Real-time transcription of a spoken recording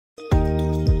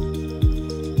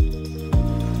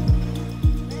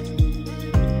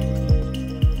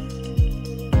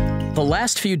The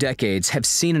last few decades have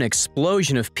seen an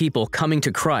explosion of people coming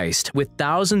to Christ, with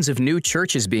thousands of new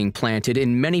churches being planted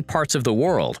in many parts of the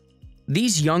world.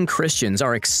 These young Christians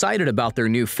are excited about their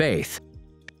new faith,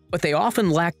 but they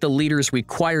often lack the leaders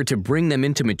required to bring them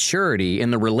into maturity in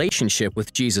the relationship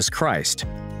with Jesus Christ.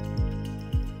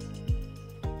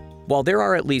 While there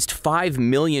are at least 5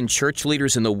 million church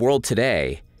leaders in the world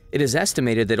today, it is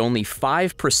estimated that only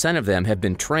 5% of them have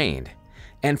been trained.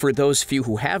 And for those few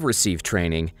who have received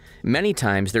training, many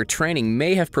times their training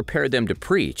may have prepared them to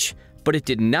preach, but it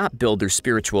did not build their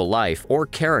spiritual life or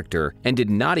character and did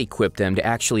not equip them to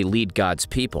actually lead God's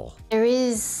people. There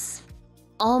is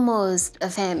almost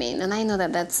a famine, and I know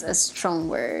that that's a strong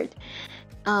word,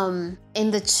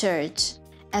 in the church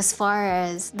as far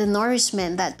as the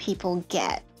nourishment that people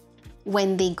get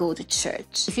when they go to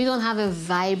church. If you don't have a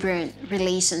vibrant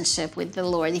relationship with the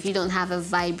Lord, if you don't have a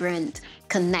vibrant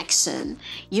connection,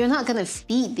 you're not gonna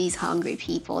feed these hungry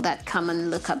people that come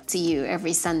and look up to you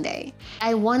every Sunday.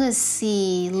 I wanna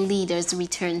see leaders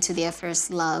return to their first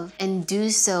love and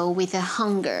do so with a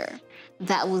hunger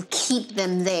that will keep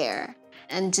them there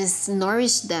and just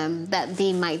nourish them that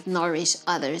they might nourish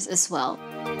others as well.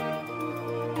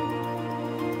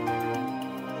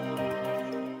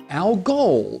 Our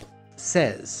goal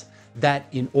says that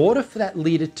in order for that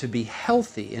leader to be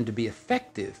healthy and to be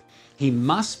effective, he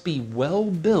must be well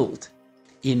built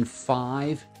in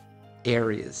 5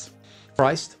 areas: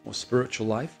 Christ or spiritual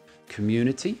life,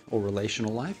 community or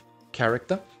relational life,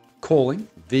 character, calling,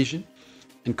 vision,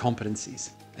 and competencies,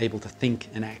 able to think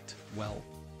and act well.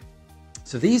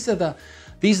 So these are the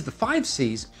 5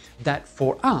 C's that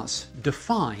for us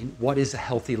define what is a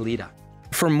healthy leader.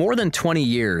 For more than 20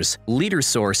 years,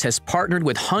 LeaderSource has partnered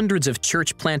with hundreds of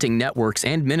church planting networks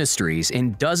and ministries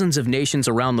in dozens of nations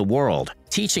around the world,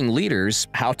 teaching leaders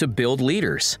how to build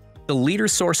leaders. The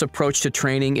LeaderSource approach to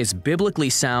training is biblically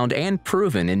sound and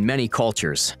proven in many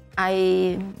cultures.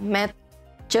 I met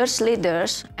church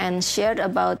leaders and shared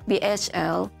about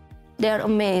BHL. They're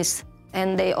amazed,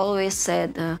 and they always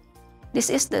said, this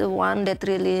is the one that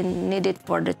really needed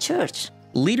for the church.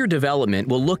 Leader development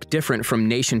will look different from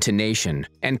nation to nation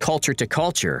and culture to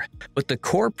culture, but the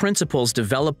core principles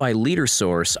developed by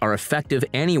LeaderSource are effective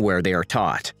anywhere they are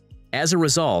taught. As a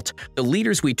result, the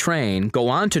leaders we train go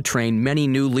on to train many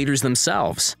new leaders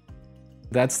themselves.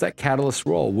 That's that catalyst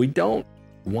role. We don't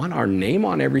want our name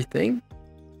on everything,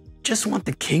 just want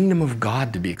the kingdom of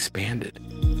God to be expanded.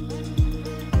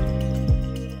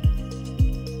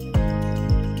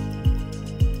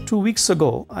 Two weeks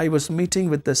ago, I was meeting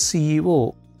with the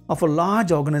CEO of a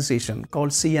large organization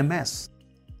called CMS.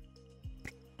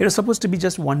 It was supposed to be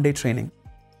just one-day training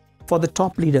for the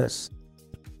top leaders.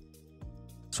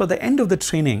 So at the end of the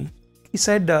training, he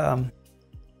said,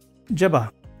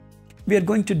 Jabba, we are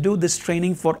going to do this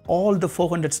training for all the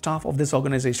 400 staff of this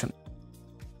organization.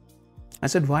 I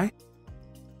said, why?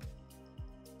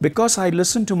 Because I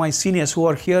listened to my seniors who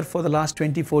are here for the last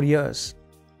 24 years.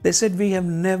 They said, we have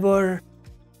never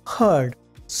heard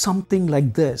something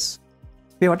like this.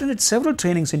 We have attended several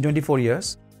trainings in 24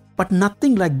 years, but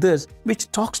nothing like this,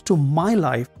 which talks to my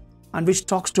life and which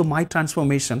talks to my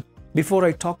transformation before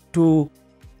I talk to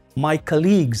my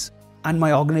colleagues and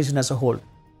my organization as a whole.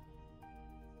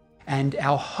 And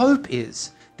our hope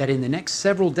is that in the next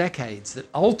several decades, that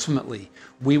ultimately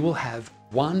we will have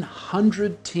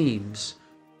 100 teams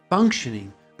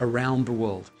functioning around the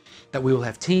world, that we will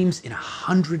have teams in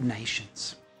 100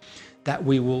 nations, that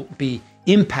we will be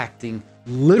impacting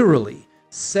literally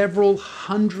several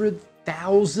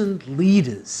 100,000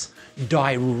 leaders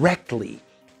directly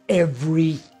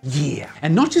every year.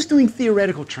 And not just doing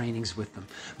theoretical trainings with them,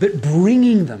 but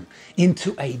bringing them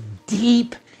into a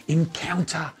deep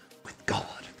encounter with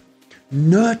God,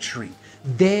 nurturing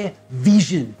their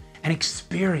vision and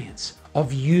experience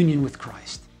of union with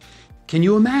Christ. Can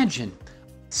you imagine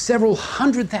several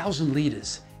 100,000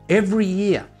 leaders every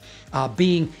year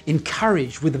being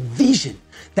encouraged with a vision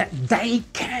that they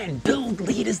can build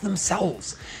leaders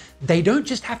themselves? They don't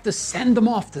just have to send them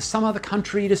off to some other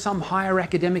country, to some higher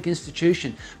academic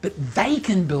institution, but they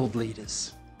can build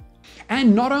leaders.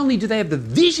 And not only do they have the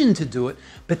vision to do it,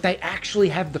 but they actually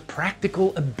have the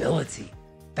practical ability.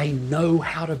 They know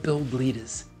how to build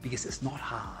leaders because it's not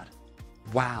hard.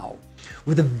 Wow.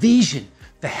 With a vision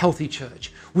for healthy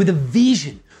church, with a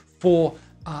vision for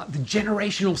the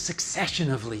generational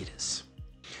succession of leaders.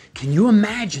 Can you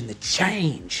imagine the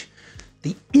change,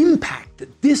 the impact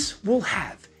that this will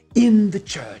have in the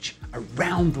church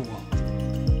around the world?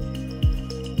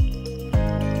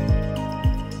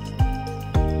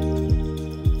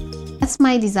 That's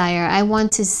my desire. I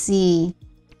want to see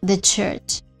the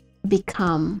church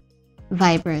become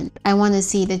vibrant. I want to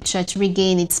see the church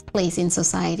regain its place in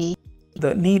society.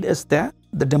 The need is there,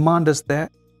 the demand is there.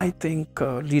 I think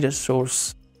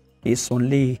LeaderSource is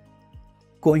only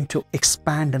going to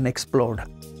expand and explode.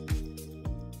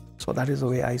 So that is the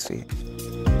way I see it.